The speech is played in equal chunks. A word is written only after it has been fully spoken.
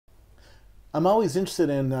I'm always interested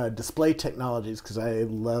in display technologies because I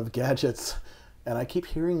love gadgets. And I keep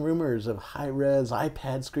hearing rumors of high-res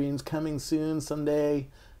iPad screens coming soon someday.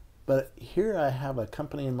 But here I have a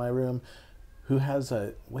company in my room who has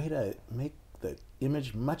a way to make the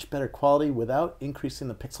image much better quality without increasing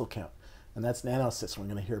the pixel count. And that's Nanosys. We're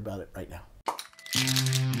going to hear about it right now.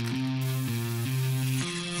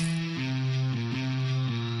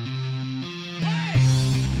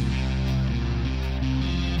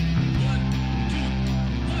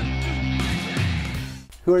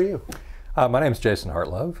 Who are you? My name is Jason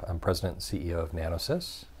Hartlove. I'm President and CEO of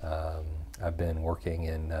Nanosys. I've been working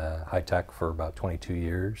in high tech for about 22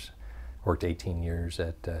 years. Worked 18 years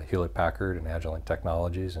at Hewlett-Packard and Agilent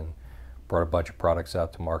Technologies and brought a bunch of products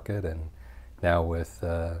out to market. And now with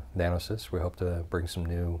Nanosys, we hope to bring some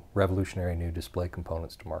new revolutionary new display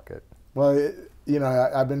components to market. Well, you know,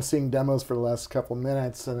 I've been seeing demos for the last couple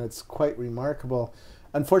minutes and it's quite remarkable.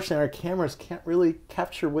 Unfortunately, our cameras can't really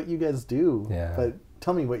capture what you guys do. Yeah. But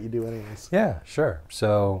tell me what you do anyways. Yeah, sure.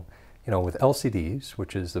 So, you know, with LCDs,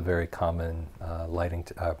 which is the very common lighting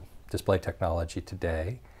display technology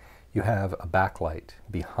today, you have a backlight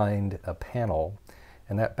behind a panel,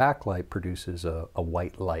 and that backlight produces a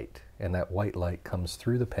white light, and that white light comes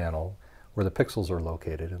through the panel where the pixels are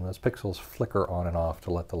located, and those pixels flicker on and off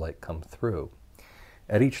to let the light come through.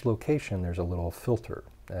 At each location, there's a little filter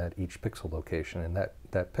at each pixel location, and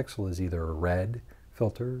that pixel is either a red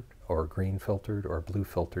filtered or a green filtered or a blue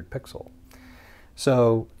filtered pixel.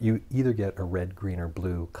 So you either get a red, green, or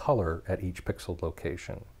blue color at each pixel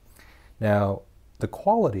location. Now, the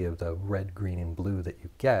quality of the red, green, and blue that you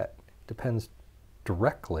get depends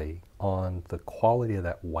directly on the quality of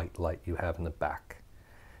that white light you have in the back.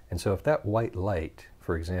 And so if that white light,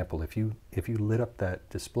 for example, if you lit up that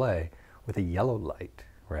display with a yellow light,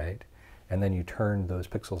 right, and then you turned those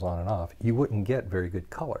pixels on and off, you wouldn't get very good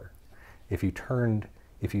color. If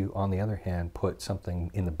you, on the other hand, put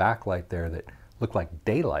something in the backlight there that looked like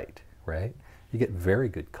daylight, right, you get very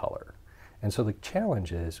good color. And so the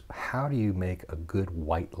challenge is, how do you make a good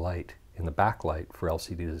white light in the backlight for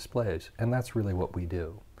LCD displays? And that's really what we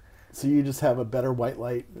do. So you just have a better white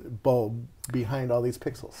light bulb behind all these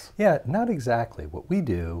pixels? Yeah, not exactly. What we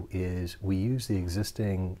do is we use the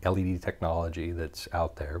existing LED technology that's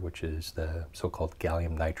out there, which is the so-called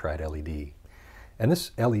gallium nitride LED. And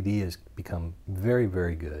this LED has become very,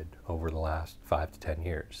 very good over the last 5 to 10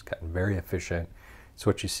 years. It's gotten very efficient. It's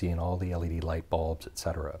what you see in all the LED light bulbs,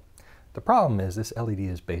 etc. The problem is this LED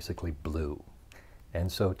is basically blue.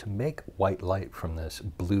 And so to make white light from this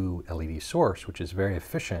blue LED source, which is very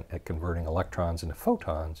efficient at converting electrons into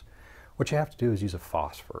photons, what you have to do is use a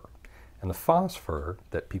phosphor. And the phosphor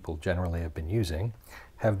that people generally have been using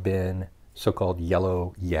have been so-called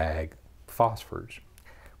yellow YAG phosphors.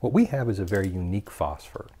 What we have is a very unique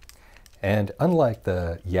phosphor. And unlike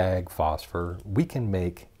the YAG phosphor, we can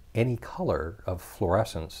make any color of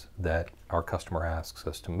fluorescence that our customer asks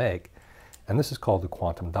us to make. And this is called the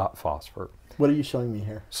quantum dot phosphor. What are you showing me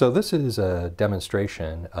here? So this is a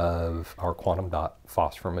demonstration of our quantum dot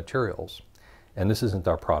phosphor materials. And this isn't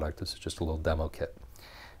our product, this is just a little demo kit.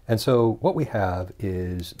 And so what we have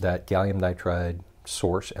is that gallium nitride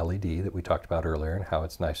source LED that we talked about earlier and how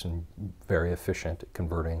it's nice and very efficient at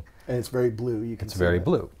converting. And it's very blue. You can see it's very that.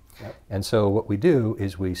 Blue. Yep. And so what we do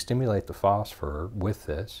is we stimulate the phosphor with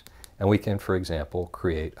this, and we can, for example,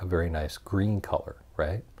 create a very nice green color,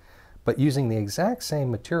 right? But using the exact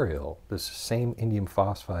same material, this same indium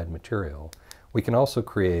phosphide material, we can also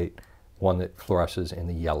create one that fluoresces in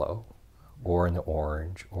the yellow, or in the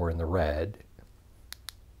orange, or in the red.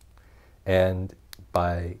 And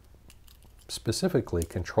by specifically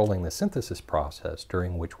controlling the synthesis process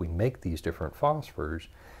during which we make these different phosphors,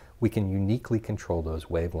 we can uniquely control those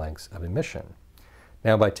wavelengths of emission.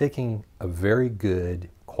 Now, by taking a very good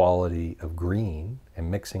quality of green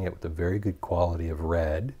and mixing it with a very good quality of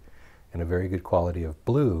red and a very good quality of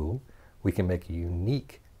blue, we can make a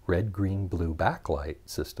unique red, green, blue backlight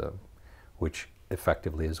system, which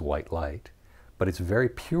effectively is white light, but it's very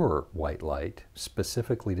pure white light,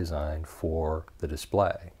 specifically designed for the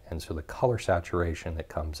display. And so the color saturation that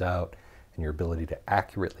comes out and your ability to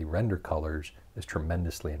accurately render colors is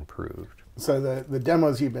tremendously improved. So the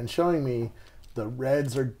demos you've been showing me, the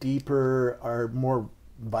reds are deeper, are more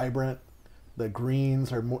vibrant. The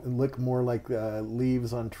greens are more, look more like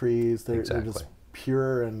leaves on trees. They're just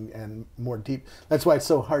pure and more deep. That's why it's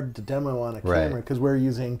so hard to demo on a camera, because we're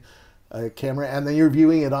using a camera, and then you're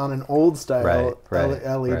viewing it on an old style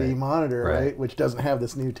LED monitor, right? Which doesn't have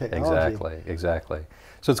this new technology. Exactly.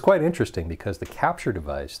 So it's quite interesting because the capture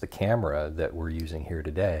device, the camera that we're using here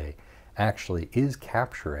today, actually is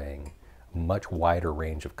capturing a much wider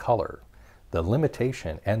range of color. The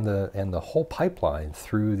limitation and the whole pipeline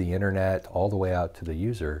through the internet all the way out to the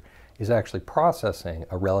user is actually processing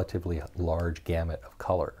a relatively large gamut of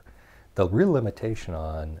color. The real limitation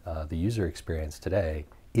on the user experience today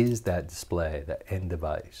is that display, that end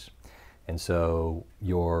device. And so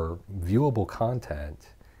your viewable content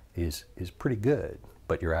is pretty good,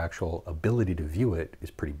 but your actual ability to view it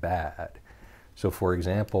is pretty bad. So for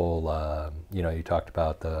example, you talked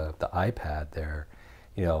about the iPad there.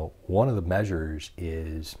 One of the measures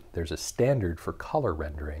is there's a standard for color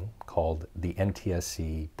rendering called the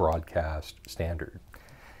NTSC broadcast standard.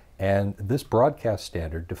 And this broadcast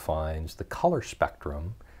standard defines the color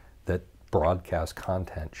spectrum that broadcast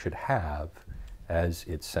content should have as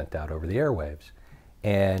it's sent out over the airwaves.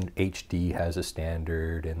 And HD has a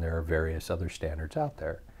standard, and there are various other standards out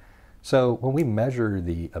there. So when we measure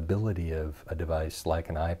the ability of a device like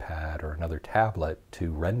an iPad or another tablet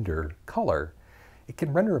to render color, it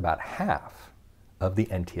can render about half of the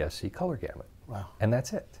NTSC color gamut. Wow. And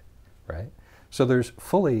that's it, right? So there's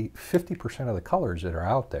fully 50% of the colors that are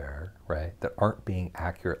out there, right, that aren't being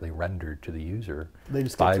accurately rendered to the user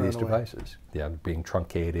by these devices. Yeah, being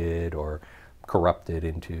truncated or corrupted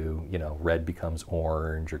into, red becomes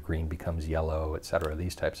orange or green becomes yellow, et cetera,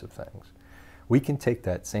 these types of things. We can take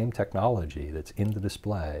that same technology that's in the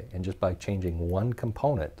display, and just by changing one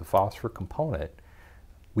component, the phosphor component,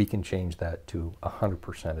 we can change that to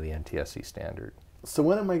 100% of the NTSC standard. So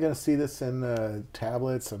when am I going to see this in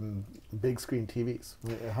tablets and big screen TVs?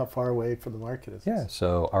 How far away from the market is this? Yeah,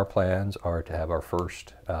 so our plans are to have our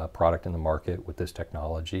first product in the market with this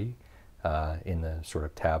technology in the sort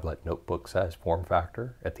of tablet notebook size form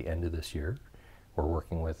factor at the end of this year. We're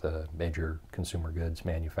working with a major consumer goods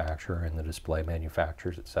manufacturer and the display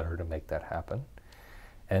manufacturers, et cetera, to make that happen.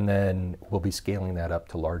 And then we'll be scaling that up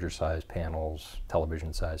to larger size panels,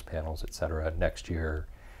 television size panels, et cetera, next year.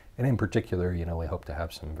 And in particular, we hope to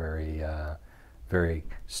have some very, very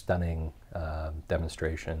stunning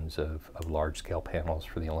demonstrations of large-scale panels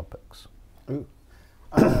for the Olympics. Ooh.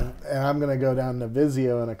 And I'm going to go down to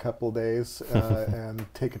Vizio in a couple of days and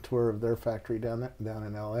take a tour of their factory down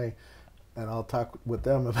in LA. And I'll talk with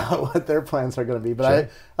them about what their plans are going to be. But sure.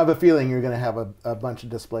 I have a feeling you're going to have a bunch of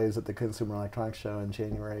displays at the Consumer Electronics Show in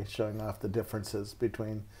January showing off the differences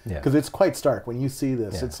between, because it's quite stark. When you see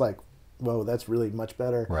this, it's like, whoa, that's really much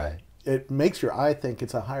better. Right. It makes your eye think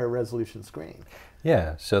it's a higher resolution screen.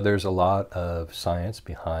 Yeah, so there's a lot of science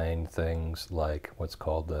behind things like what's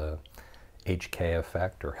called the HK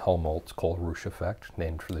effect, or Helmholtz-Kohlrausch effect,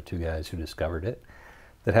 named for the two guys who discovered it,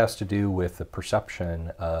 that has to do with the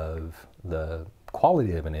perception of the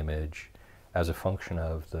quality of an image as a function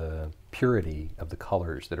of the purity of the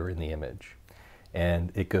colors that are in the image.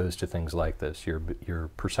 And it goes to things like this. Your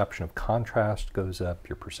perception of contrast goes up,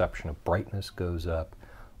 your perception of brightness goes up,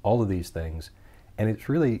 all of these things. And it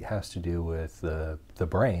really has to do with the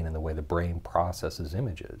brain and the way the brain processes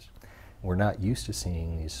images. We're not used to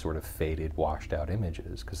seeing these sort of faded, washed out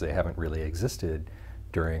images because they haven't really existed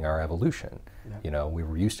during our evolution. Yeah. We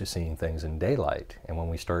were used to seeing things in daylight, and when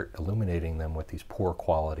we start illuminating them with these poor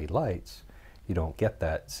quality lights, you don't get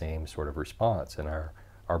that same sort of response, and our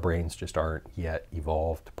brains just aren't yet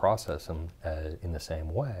evolved to process them in the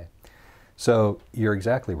same way. So you're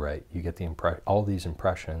exactly right. You get all these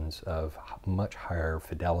impressions of much higher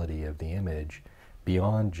fidelity of the image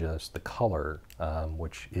beyond just the color,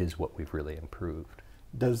 which is what we've really improved.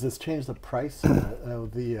 Does this change the price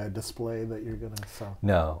of the display that you're going to sell?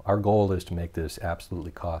 No. Our goal is to make this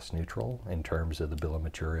absolutely cost neutral in terms of the bill of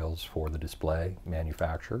materials for the display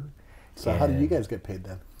manufacturer. So how do you guys get paid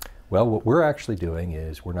then? Well, what we're actually doing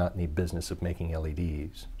is we're not in the business of making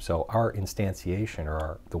LEDs. So our instantiation,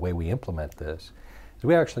 or the way we implement this, is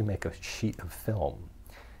we actually make a sheet of film.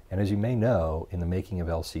 And as you may know, in the making of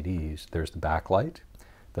LCDs, there's the backlight.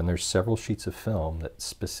 Then there's several sheets of film that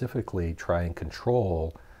specifically try and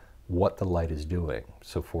control what the light is doing.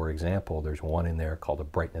 So for example, there's one in there called a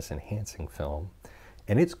brightness enhancing film.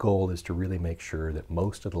 And its goal is to really make sure that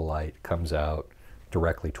most of the light comes out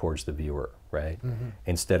directly towards the viewer, right? Mm-hmm.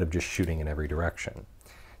 Instead of just shooting in every direction.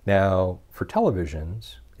 Now, for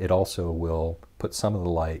televisions, it also will put some of the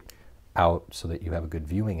light out so that you have a good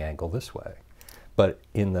viewing angle this way. But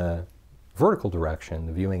in the vertical direction,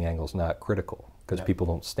 the viewing angle is not critical, because people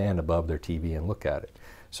don't stand above their TV and look at it.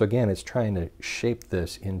 So again, it's trying to shape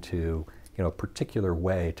this into a particular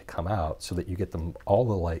way to come out so that you get all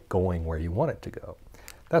the light going where you want it to go.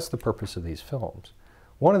 That's the purpose of these films.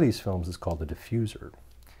 One of these films is called the diffuser.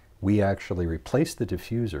 We actually replace the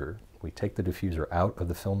diffuser. We take the diffuser out of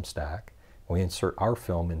the film stack, and we insert our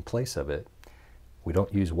film in place of it. We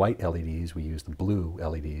don't use white LEDs, we use the blue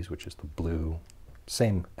LEDs, which is the blue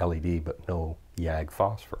same LED, but no YAG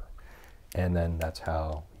phosphor. And then that's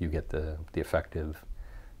how you get the effective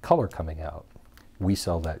color coming out. We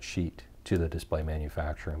sell that sheet to the display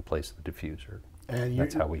manufacturer in place of the diffuser. And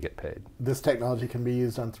that's how we get paid. This technology can be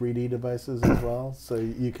used on 3D devices as well, so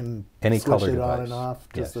you can any switch color it device. on and off,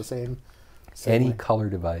 just the same any way. Color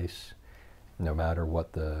device, no matter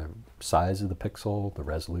what the size of the pixel, the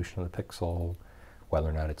resolution of the pixel, whether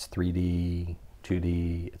or not it's 3D,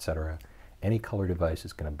 2D, etc. Any color device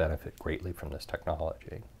is going to benefit greatly from this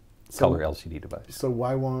technology. Color LCD device. So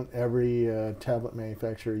why won't every tablet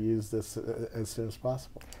manufacturer use this as soon as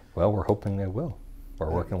possible? Well, we're hoping they will. We're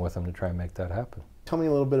working with them to try and make that happen. Tell me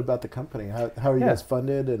a little bit about the company. How are you guys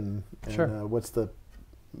funded, and sure. What's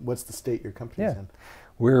the state your company's in?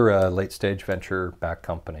 We're a late stage venture backed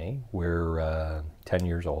company. We're 10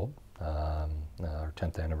 years old. Our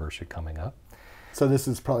 10th anniversary coming up. So this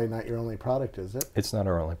is probably not your only product, is it? It's not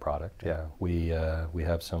our only product. Yeah, we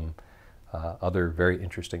have some other very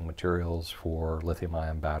interesting materials for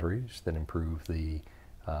lithium-ion batteries that improve the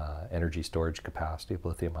energy storage capacity of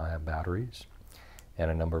lithium-ion batteries, and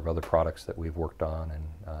a number of other products that we've worked on and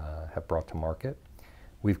have brought to market.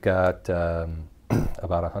 We've got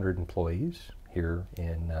about 100 employees here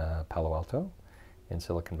in Palo Alto, in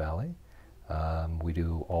Silicon Valley. We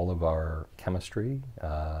do all of our chemistry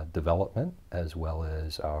development as well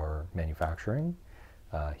as our manufacturing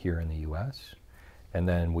here in the US. And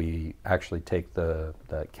then we actually take the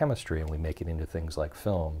chemistry and we make it into things like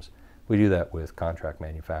films. We do that with contract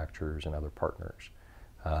manufacturers and other partners.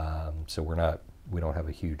 So we don't have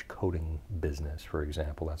a huge coating business, for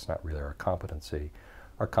example. That's not really our competency.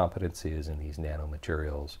 Our competency is in these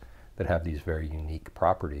nanomaterials that have these very unique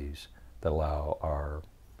properties that allow our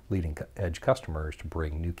leading edge customers to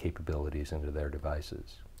bring new capabilities into their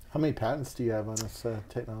devices. How many patents do you have on this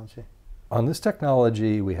technology? On this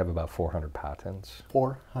technology, we have about 400 patents.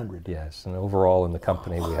 400? Yes, and overall in the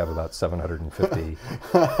company, we have about 750.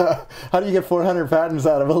 How do you get 400 patents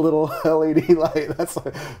out of a little LED light?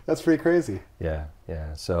 That's pretty crazy. Yeah.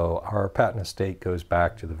 So our patent estate goes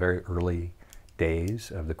back to the very early days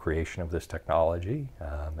of the creation of this technology,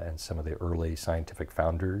 and some of the early scientific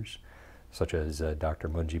founders, such as Dr.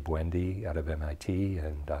 Munji Buendi out of MIT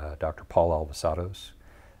and Dr. Paul Alvasatos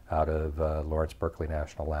out of Lawrence Berkeley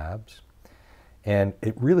National Labs. And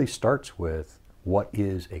it really starts with what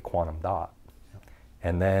is a quantum dot?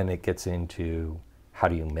 And then it gets into how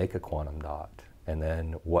do you make a quantum dot? And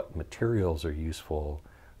then what materials are useful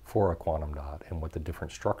for a quantum dot and what the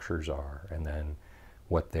different structures are, and then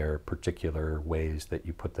what their particular ways that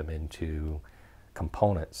you put them into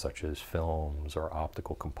components such as films or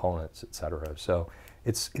optical components, etc. So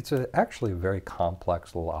it's actually a very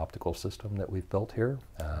complex little optical system that we've built here.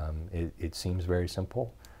 It seems very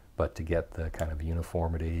simple, but to get the kind of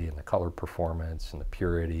uniformity and the color performance and the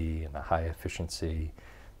purity and the high efficiency,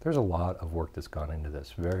 there's a lot of work that's gone into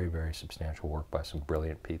this. Very, very substantial work by some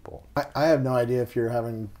brilliant people. I have no idea if you're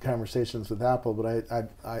having conversations with Apple, but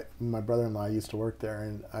my brother-in-law used to work there,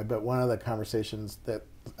 and I bet one of the conversations that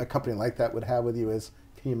a company like that would have with you is,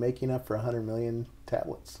 can you make enough for 100 million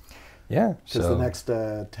tablets? Yeah. Because the next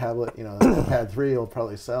tablet, the Pad 3 will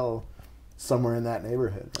probably sell somewhere in that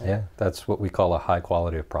neighborhood. Right? Yeah, that's what we call a high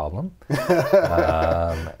quality of problem.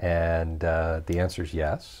 And the answer is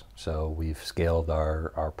yes. So we've scaled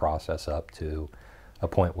our process up to a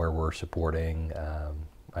point where we're supporting,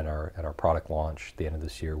 at our product launch at the end of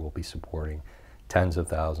this year, we'll be supporting tens of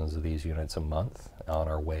thousands of these units a month, on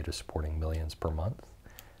our way to supporting millions per month,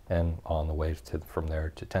 and on the way from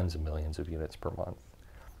there to tens of millions of units per month.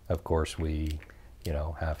 Of course, we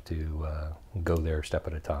have to go there a step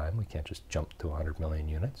at a time. We can't just jump to 100 million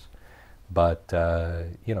units. But,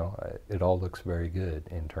 it all looks very good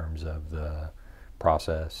in terms of the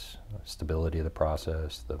process, stability of the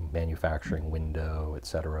process, the manufacturing window, et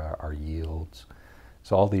cetera, our yields.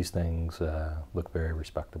 So all these things look very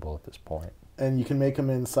respectable at this point. And you can make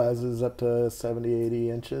them in sizes up to 70,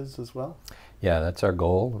 80 inches as well? Yeah, that's our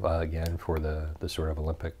goal, again, for the sort of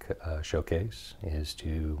Olympic showcase, is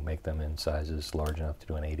to make them in sizes large enough to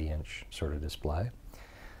do an 80-inch sort of display.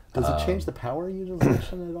 Does it change the power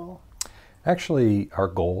utilization at all? Actually, our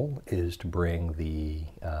goal is to bring the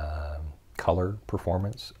color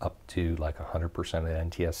performance up to like 100% of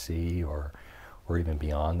NTSC or even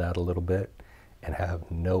beyond that a little bit, and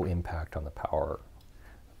have no impact on the power.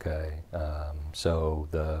 Okay, so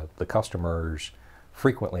the customers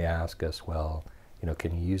frequently ask us, well,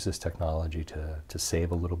 can you use this technology to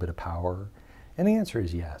save a little bit of power? And the answer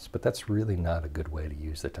is yes, but that's really not a good way to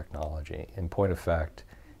use the technology. In point of fact,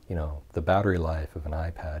 the battery life of an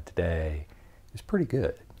iPad today is pretty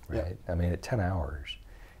good, right? Yeah. I mean, at 10 hours.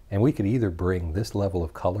 And we could either bring this level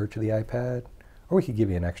of color to the iPad, or we could give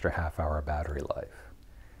you an extra half-hour battery life.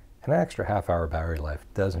 And an extra half-hour battery life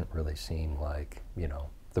doesn't really seem like, you know,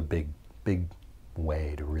 the big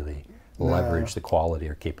way to really leverage the quality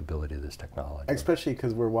or capability of this technology. Especially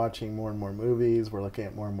because we're watching more and more movies, we're looking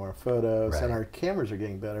at more and more photos, Right. and our cameras are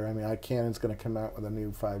getting better. I mean, Canon's going to come out with a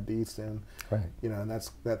new 5D soon. Right. You know, and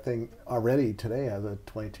that thing already today has a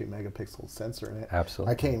 22 megapixel sensor in it.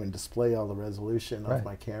 Absolutely. I can't even display all the resolution Right. of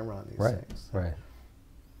my camera on these Right. things. Right.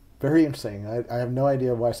 Very interesting. I have no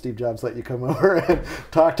idea why Steve Jobs let you come over and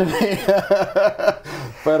talk to me.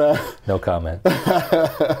 But no comment.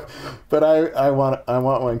 but I want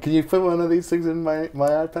one. Can you put one of these things in my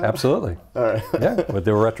iPad? Absolutely. All right. Yeah, we'll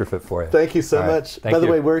do a retrofit for you. Thank you so All right. much. Thank By the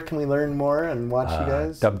you. way, where can we learn more and watch you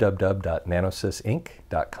guys?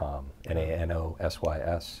 www.nanosysinc.com.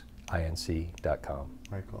 NANOSYSINC.com.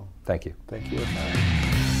 Very cool. Thank you. Thank you.